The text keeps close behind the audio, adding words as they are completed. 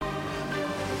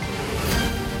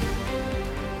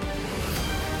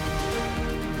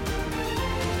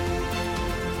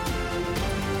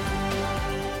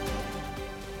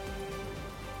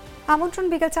আমন্ত্রণ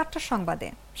বিকেল ৪টার সংবাদে,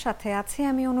 সাথে আছি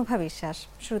আমি অনুভা বিশ্বাস।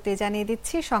 শুরুতে জানিয়ে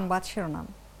দিচ্ছি সংবাদ শিরোনাম।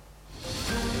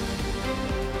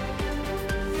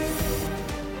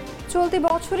 চলতি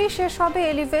বছরই শেষ হবে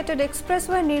এলিভেটেড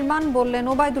এক্সপ্রেসওয়ে নির্মাণ, বললেন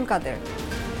ওবায়দুল কাদের।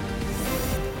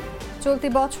 চলতি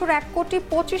বছর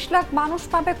 ১,২৫,০০,০০০ মানুষ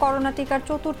পাবে করোনা টিকার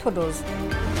চতুর্থ ডোজ।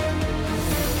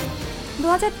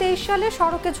 ২০২৩ সালে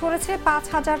সড়কে ঝরেছে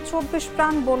 ৫,০২৪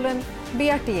 প্রাণ, বললেন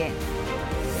বিআরটিএ।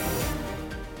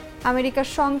 আমেরিকার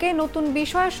সঙ্গে নতুন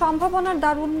বিষয়ে সম্ভাবনার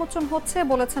দ্বার উন্মোচন হচ্ছে,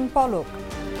 বলেছেন পলক।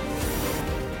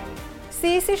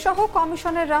 সিইসি সহ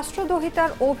কমিশনের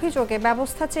রাষ্ট্রদ্রোহিতার অভিযোগে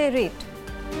ব্যবস্থা চেয়ে রিট।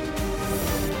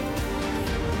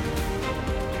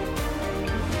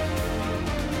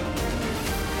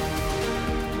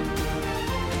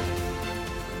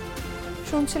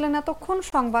 শুনছিলেন এতক্ষণ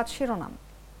সংবাদ শিরোনাম।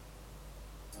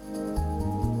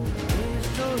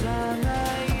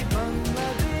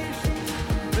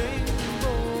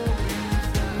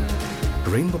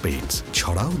 রেইনবো পেইন্টস,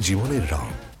 ছড়াও জীবনের রং।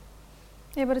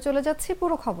 এবারে চলে যাচ্ছি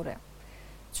পুরো খবরে।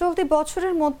 চলতি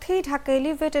বছরের মধ্যেই ঢাকা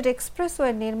এলিভেটেড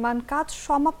এক্সপ্রেসওয়ে নির্মাণ কাজ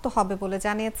সমাপ্ত হবে বলে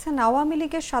জানিয়েছেন আওয়ামী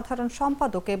লীগের সাধারণ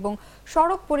সম্পাদক এবং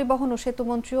সড়ক পরিবহন ও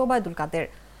সেতুমন্ত্রী ওবায়দুল কাদের।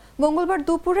 মঙ্গলবার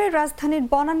দুপুরে রাজধানীর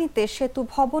বনানীতে সেতু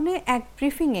ভবনে এক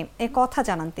ব্রিফিংয়ে এ কথা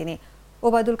জানান তিনি।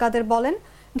 ওবায়দুল কাদের বলেন,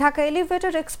 ঢাকা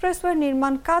এলিভেটেড এক্সপ্রেসওয়ে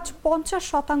নির্মাণ কাজ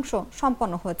 ৫০%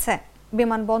 সম্পন্ন হয়েছে।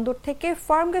 বিমানবন্দর থেকে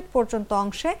ফার্মগেট পর্যন্ত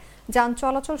অংশে যান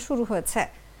চলাচল শুরু হয়েছে।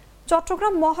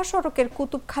 চট্টগ্রাম মহাসড়কের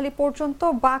কুতুবখালী পর্যন্ত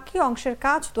বাকি অংশের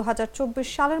কাজ ২০২৪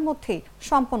 সালের মধ্যেই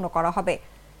সম্পন্ন করা হবে।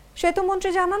 সেতুমন্ত্রী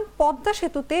জানান, পদ্মা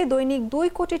সেতুতে দৈনিক ২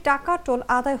 কোটি টাকা টোল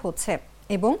আদায় হচ্ছে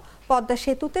এবং পদ্মা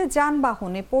সেতুতে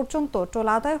যানবাহনে পর্যন্ত টোল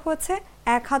আদায় হয়েছে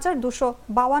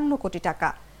 ১,২৫২ কোটি টাকা।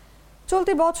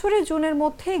 চলতি বছরের জুনের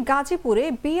মধ্যেই গাজীপুরে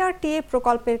বিআরটিএ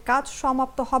প্রকল্পের কাজ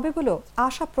সমাপ্ত হবে বলেও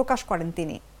আশা প্রকাশ করেন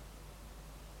তিনি।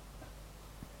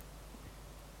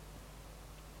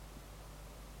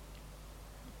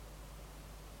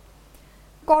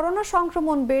 করোনা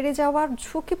সংক্রমণ বেড়ে যাওয়ার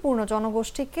ঝুঁকিপূর্ণ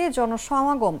জনগোষ্ঠীকে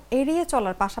জনসমাগম এড়িয়ে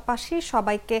চলার পাশাপাশি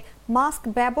সবাইকে মাস্ক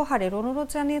ব্যবহারের অনুরোধ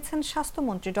জানিয়েছেন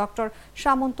স্বাস্থ্যমন্ত্রী ডক্টর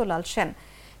সামন্তলাল সেন।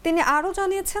 তিনি আরও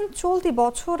জানিয়েছেন, চলতি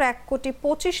বছর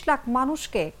 ১,২৫,০০,০০০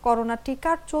 মানুষকে করোনা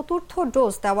টিকার চতুর্থ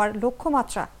ডোজ দেওয়ার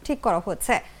লক্ষ্যমাত্রা ঠিক করা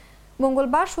হয়েছে।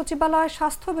 মঙ্গলবার সচিবালয়ে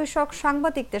স্বাস্থ্য বিষয়ক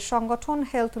সাংবাদিকদের সংগঠন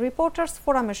হেলথ রিপোর্টার্স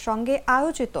ফোরামের সঙ্গে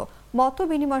আয়োজিত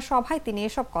মতবিনিময় সভায় তিনি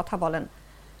এসব কথা বলেন।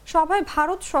 সভায়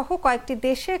ভারত সহ কয়েকটি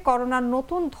দেশে করোনার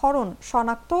নতুন ধরন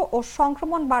শনাক্ত ও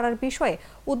সংক্রমণ বাড়ার বিষয়ে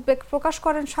উদ্বেগ প্রকাশ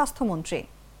করেন স্বাস্থ্যমন্ত্রী।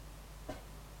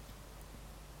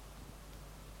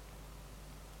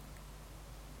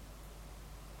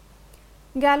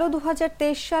 গেল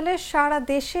 ২০২৩ সালে সারা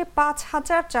দেশে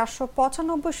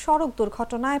 ৫,৪৯৫ সড়ক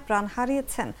দুর্ঘটনায় প্রাণ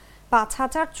হারিয়েছেন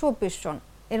 ৫,০২৪ জন।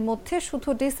 এর মধ্যে শুধু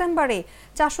ডিসেম্বরে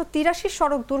 ৪৮৩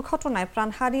 সড়ক দুর্ঘটনায় প্রাণ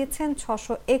হারিয়েছেন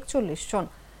 ৬৪১ জন।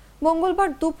 মঙ্গলবার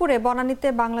দুপুরে বনানীতে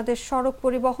বাংলাদেশ সড়ক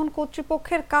পরিবহন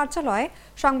কর্তৃপক্ষের কার্যালয়ে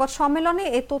সংবাদ সম্মেলনে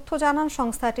এ তথ্য জানান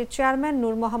সংস্থাটির চেয়ারম্যান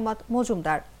নূর মোহাম্মদ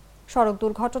মজুমদার। সড়ক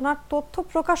দুর্ঘটনার তথ্য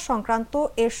প্রকাশ সংক্রান্ত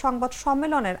এর সংবাদ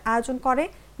সম্মেলনের আয়োজন করে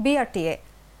বিআরটিএ।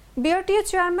 বিআরটিএ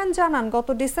চেয়ারম্যান জানান, গত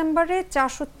ডিসেম্বরে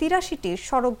 ৪৮৩টি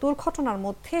সড়ক দুর্ঘটনার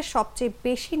মধ্যে সবচেয়ে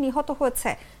বেশি নিহত হয়েছে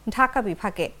ঢাকা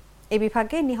বিভাগে। এ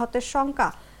বিভাগে নিহতের সংখ্যা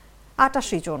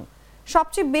 ৮৮ জন।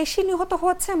 সবচেয়ে বেশি নিহত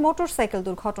হয়েছে মোটরসাইকেল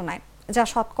দুর্ঘটনায়, যা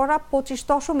শতকরা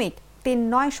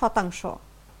 ২৫.৩৯%।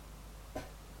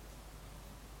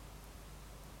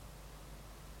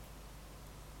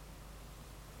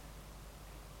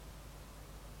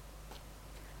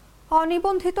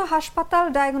 অনিবন্ধিত হাসপাতাল,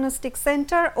 ডায়াগনস্টিক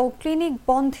সেন্টার ও ক্লিনিক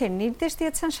বন্ধের নির্দেশ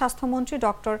দিয়েছেন স্বাস্থ্যমন্ত্রী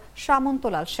ডক্টর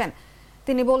সামন্তলাল সেন।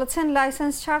 তিনি বলেছেন,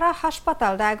 লাইসেন্স ছাড়া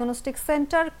হাসপাতাল, ডায়াগনস্টিক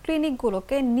সেন্টার,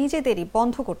 ক্লিনিকগুলোকে নিজেদেরই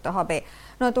বন্ধ করতে হবে,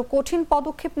 নয়তো কঠিন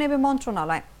পদক্ষেপ নেবে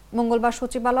মন্ত্রণালয়। মঙ্গলবার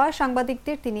সচিবালয়ে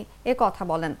সাংবাদিকদের তিনি কথা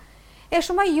বলেন। এ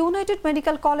সময় ইউনাইটেড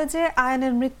মেডিকেল কলেজে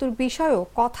আয়ানের মৃত্যুর বিষয়েও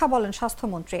কথা বলেন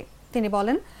স্বাস্থ্যমন্ত্রী। তিনি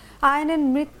বলেন, আয়ানের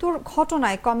মৃত্যুর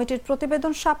ঘটনায় কমিটির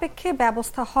প্রতিবেদন সাপেক্ষে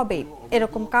ব্যবস্থা হবে,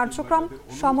 এরকম কার্যক্রম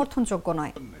সমর্থনযোগ্য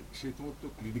নয়।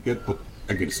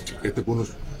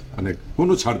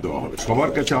 কোনো ছাড় দেওয়া হবে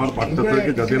সবার কাছে। আমার বার্তা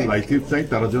থাকে, যাদের লাইসেন্স নাই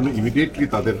তারা যেন ইমিডিয়েটলি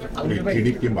তাদের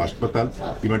ক্লিনিক কিংবা হাসপাতাল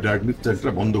কিংবা ডায়াগনস্টিক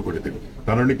সেন্টার বন্ধ করে দেবে,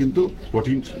 কারণে কিন্তু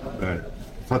কঠিন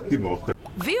শাস্তির ব্যবস্থা।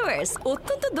 ভিউয়ার্স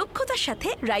অত্যন্ত দক্ষতার সাথে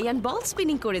রায়ান বল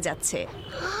স্পিনিং করে যাচ্ছে।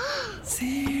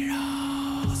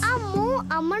 আম্মু,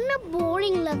 আমার না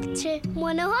বোরিং লাগছে,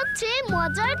 মনে হচ্ছে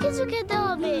মজার কিছু খেতে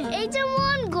হবে। এই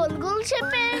যেমন গোল গোল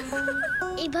শেপের,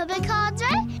 এইভাবে খাওয়া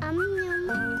যায়,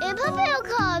 এভাবেও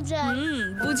খাওয়া যায়।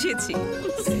 বুঝেছি।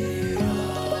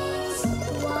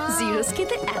 জিরোস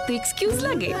খেতে এত এক্সকিউজ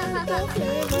লাগে?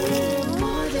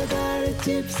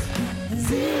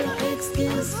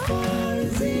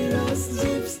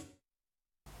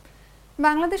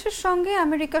 বাংলাদেশের সঙ্গে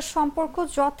আমেরিকার সম্পর্ক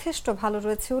যথেষ্ট ভালো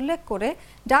রয়েছে উল্লেখ করে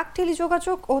ডাক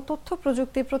টেলিযোগাযোগ ও তথ্য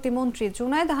প্রযুক্তি প্রতিমন্ত্রী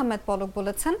জুনায়েদ আহমেদ পলক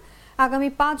বলেছেন, আগামী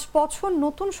 5 বছর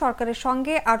নতুন সরকারের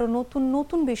সঙ্গে আরও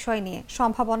নতুন বিষয় নিয়ে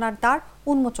সম্ভাবনার দ্বার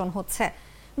উন্মোচন হচ্ছে।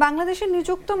 বাংলাদেশে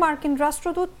নিযুক্ত মার্কিন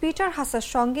রাষ্ট্রদূত পিটার হাসের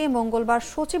সঙ্গে মঙ্গলবার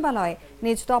সচিবালয়ে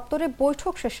নিজ দপ্তরে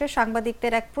বৈঠক শেষে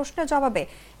সাংবাদিকদের এক প্রশ্নের জবাবে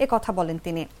একথা বলেন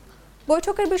তিনি।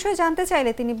 বৈঠকের বিষয়ে জানতে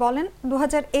চাইলে তিনি বলেন,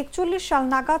 2041 সাল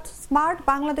নাগাদ স্মার্ট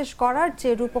বাংলাদেশ গড়ার যে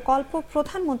রূপকল্প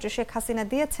প্রধানমন্ত্রী শেখ হাসিনা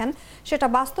দিয়েছেন সেটা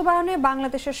বাস্তবায়নে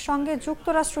বাংলাদেশের সঙ্গে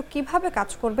যুক্তরাষ্ট্র কিভাবে কাজ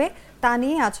করবে তা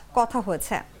নিয়ে আজ কথা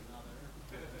হয়েছে।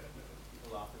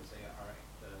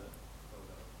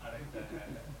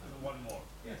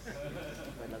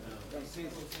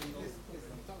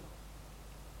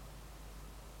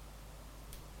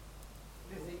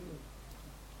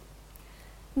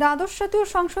 দ্বাদশ জাতীয়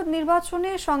সংসদ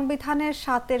নির্বাচনে সংবিধানের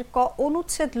 7 ক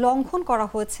অনুচ্ছেদ লঙ্ঘন করা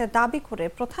হয়েছে দাবি করে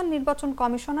প্রধান নির্বাচন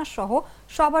কমিশনার সহ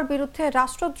সবার বিরুদ্ধে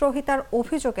রাষ্ট্রদ্রোহিতার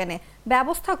অভিযোগ এনে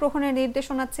ব্যবস্থা গ্রহণের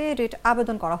নির্দেশনা চেয়ে রিট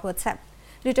আবেদন করা হয়েছে।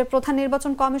 রিটের প্রধান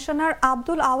নির্বাচন কমিশনার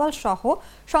আব্দুল আওয়াল সহ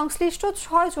সংশ্লিষ্ট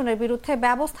 6 জনের বিরুদ্ধে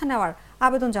ব্যবস্থা নেওয়ার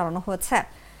আবেদন জানানো হয়েছে।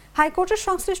 হাইকোর্টের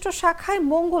সংশ্লিষ্ট শাখায়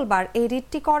মঙ্গলবার এই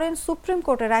রিটটি করেন সুপ্রিম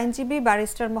কোর্টের আইনজীবী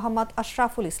ব্যারিস্টার মোহাম্মদ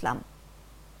আশরাফুল ইসলাম।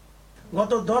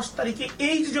 গত 10 তারিখে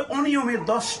এই যে অনিয়মের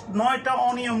 9টা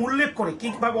অনিয়ম উল্লেখ করে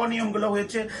কিভাবে অনিয়মগুলো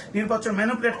হয়েছে, নির্বাচন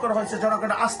ম্যানিপুলেট করা হয়েছে,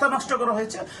 জনগণের আস্থা নষ্ট করা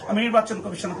হয়েছে, আমি নির্বাচন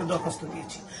কমিশনকে দরখাস্ত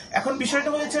দিয়েছি। এখন বিষয়টা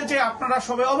হয়েছে যে আপনারা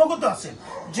সবাই অবগত আছেন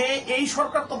যে এই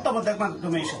সরকার তত্ত্বাবধায়ক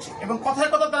মাধ্যমে এসেছে এবং কথায়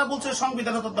কথা তারা বলছে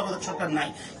সংবিধানের তত্ত্বাবধায়ক সরকার নাই,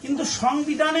 কিন্তু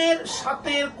সংবিধানের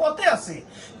সাথে কতে আছে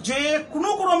যে কোনো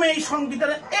ক্রমে এই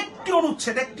সংবিধানের একটি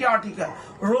অনুচ্ছেদ, একটি আর্টিকেল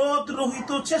রোধ রহিত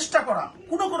চেষ্টা করা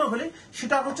কোনো হলে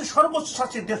সেটা হচ্ছে সর্বোচ্চ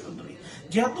শাস্তির দেশদ্রোহী।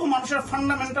 যেহেতু মানুষের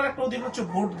ফান্ডামেন্টাল একটা অধিকার হচ্ছে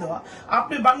ভোট দেওয়া,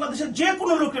 আপনি বাংলাদেশের যে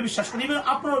কোনো লোককে বিশ্বাস করেন, ইভেন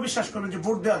আপনারাও বিশ্বাস করবেন যে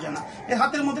ভোট দেওয়া যায় না। এই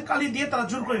হাতের মধ্যে কালি দিয়ে তারা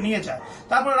জোর করে নিয়ে যায়,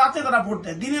 তারপরে রাতে তারা ভোট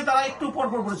দেয়, দিনে তারা একটু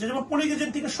পরপর করেছে, যেমন পুলিশ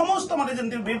এজেন্ট থেকে সমস্ত আমার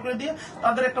এজেন্ট বের করে দিয়ে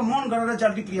তাদের একটা মন গড়া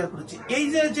রেজাল্ট ডিক্লিয়ার করেছে। এই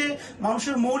যে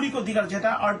মানুষের মৌলিক অধিকার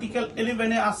যেটা আর্টিকেল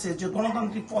 11-এ আছে যে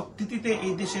গণতান্ত্রিক পদ্ধতিতে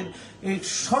এই দেশের এই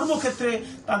সর্বক্ষেত্রে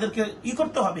তাদেরকে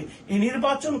করতে হবে, এই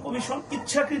নির্বাচন কমিশন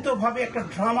ইচ্ছাকৃতভাবে একটা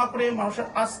ড্রামা করে মানুষের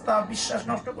আস্থা বিশ্বাস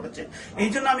নষ্ট করেছে। এই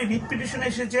জন্য আমি রিট পিটিশনে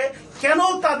এসেছে কেন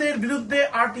তাদের বিরুদ্ধে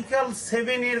আর্টিকেল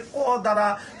 7-এর ক দ্বারা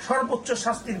সর্বোচ্চ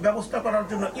শাস্তির ব্যবস্থা করার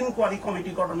জন্য ইনকোয়ারি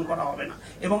কমিটি গঠন করা হবে না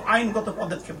এবং আইনগত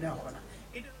পদক্ষেপ নেওয়া হবে না।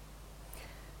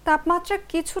 তাপমাত্রা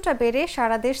কিছুটা বেড়ে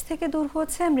সারা দেশ থেকে দূর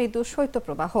হচ্ছে মৃদু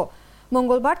শৈত্যপ্রবাহ।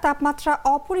 মঙ্গলবার তাপমাত্রা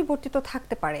অপরিবর্তিত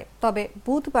থাকতে পারে, তবে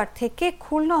বুধবার থেকে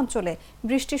খুলনা অঞ্চলে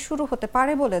বৃষ্টি শুরু হতে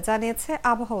পারে বলে জানিয়েছে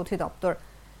আবহাওয়া অধিদপ্তর।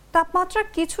 তাপমাত্রা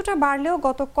কিছুটা বাড়লেও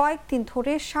গত কয়েকদিন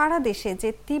ধরে সারা দেশে যে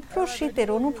তীব্র শীতের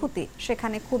অনুভূতি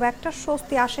সেখানে খুব একটা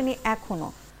স্বস্তি আসেনি এখনো।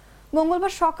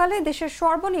 মঙ্গলবার সকালে দেশের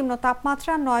সর্বনিম্ন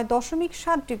তাপমাত্রা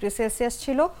 9.7 ডিগ্রি সেলসিয়াস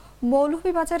ছিল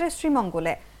মৌলভীবাজারের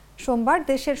শ্রীমঙ্গলে। সোমবার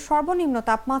দেশের সর্বনিম্ন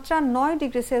তাপমাত্রা 9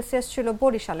 ডিগ্রি সেলসিয়াস ছিল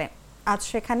বরিশালে। আজ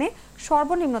সেখানে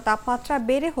সর্বনিম্ন তাপমাত্রা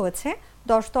বেড়ে হয়েছে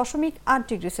 10.8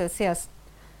 ডিগ্রি সেলসিয়াস।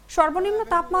 সর্বনিম্ন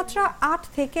তাপমাত্রা 8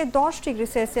 থেকে 10 ডিগ্রি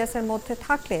সেলসিয়াসের মধ্যে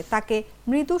থাকলে তাকে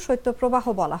মৃদু শৈত্যপ্রবাহ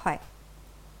বলা হয়।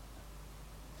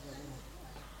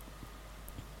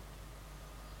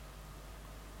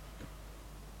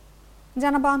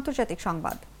 জানাবো আন্তর্জাতিক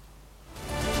সংবাদ।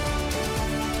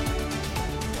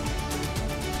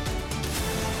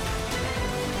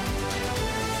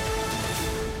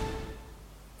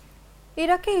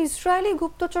 ইরাকে ইসরায়েলি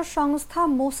গুপ্তচর সংস্থা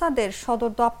মোসাদের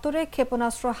সদর দপ্তরে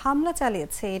ক্ষেপণাস্ত্র হামলা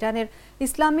চালিয়েছে ইরানের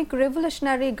ইসলামিক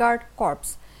রেভলিউশনারি গার্ড কর্পস।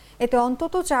 এতে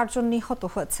অন্তত 4 জন নিহত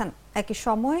হয়েছেন। একই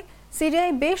সময়ে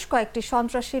সিরিয়ায় বেশ কয়েকটি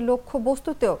সন্ত্রাসী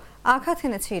লক্ষ্যবস্তুতেও আঘাত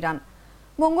এনেছে ইরান।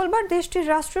 মঙ্গলবার দেশটির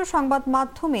রাষ্ট্রীয় সংবাদ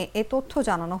মাধ্যমে এ তথ্য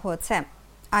জানানো হয়েছে।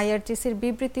 আইআরজিসির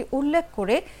বিবৃতি উল্লেখ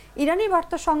করে ইরানি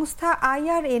বার্তা সংস্থা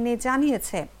IRNA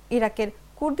জানিয়েছে, ইরাকের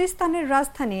কুর্দিস্তানের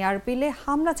রাজধানী আরবিলে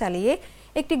হামলা চালিয়ে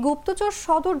একটি গুপ্তচর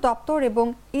সদর দপ্তর এবং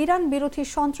ইরান বিরোধী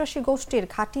সন্ত্রাসী গোষ্ঠীর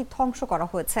ঘাঁটি ধ্বংস করা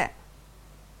হয়েছে।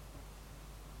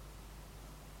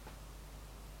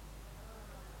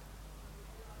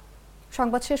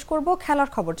 সংবাদ শেষ করব খেলার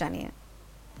খবর জানিয়ে।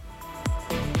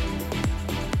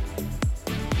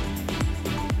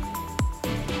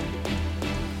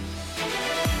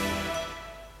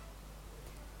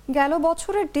 গেল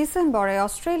বছরের ডিসেম্বরে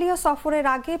অস্ট্রেলিয়া সফরের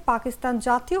আগে পাকিস্তান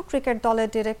জাতীয় ক্রিকেট দলের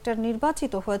ডিরেক্টর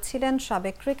নির্বাচিত হয়েছিলেন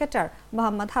সাবেক ক্রিকেটার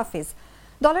মোহাম্মদ হাফিজ।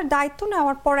 দলের দায়িত্ব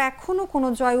নেওয়ার পর এখনও কোনো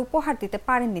জয় উপহার দিতে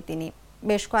পারেননি তিনি।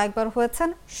 বেশ কয়েকবার হয়েছেন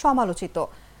সমালোচিত।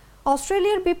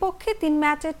 অস্ট্রেলিয়ার বিপক্ষে 3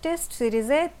 ম্যাচের টেস্ট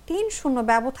সিরিজে 3-0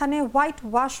 ব্যবধানে হোয়াইট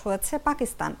ওয়াশ হয়েছে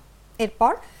পাকিস্তান।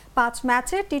 এরপর 5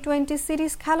 ম্যাচের টি-20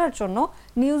 সিরিজ খেলার জন্য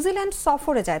নিউজিল্যান্ড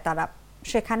সফরে যায় তারা।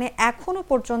 সেখানে এখনো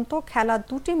পর্যন্ত খেলা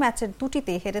 2টি ম্যাচের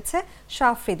 2টিতেই হেরেছে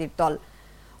শাহ-আফ্রিদির দল।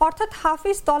 অর্থাৎ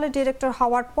হাফিজ দলের ডিরেক্টর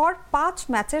হওয়ার পর 5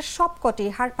 ম্যাচের সবকটি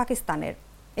হার পাকিস্তানের।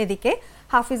 এদিকে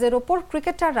হাফিজের ওপর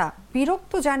ক্রিকেটাররা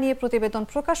বিরক্ত জানিয়ে প্রতিবেদন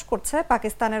প্রকাশ করছে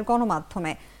পাকিস্তানের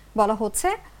গণমাধ্যমে। বলা হচ্ছে,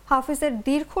 হাফিজের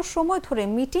দীর্ঘ সময় ধরে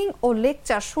মিটিং ও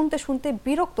লেকচার শুনতে শুনতে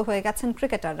বিরক্ত হয়ে গেছেন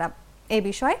ক্রিকেটাররা। এই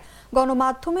বিষয়ে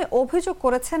গণমাধ্যমে অভিযোগ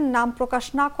করেছেন নাম প্রকাশ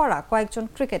না করা কয়েকজন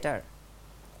ক্রিকেটার।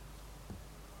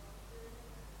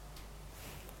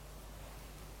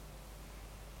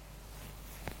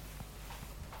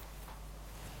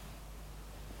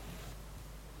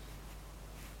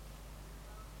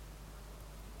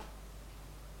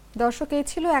 দর্শক, এই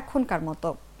ছিল এখনকার মতো।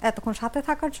 এতক্ষণ সাথে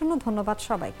থাকার জন্য ধন্যবাদ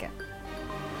সবাইকে।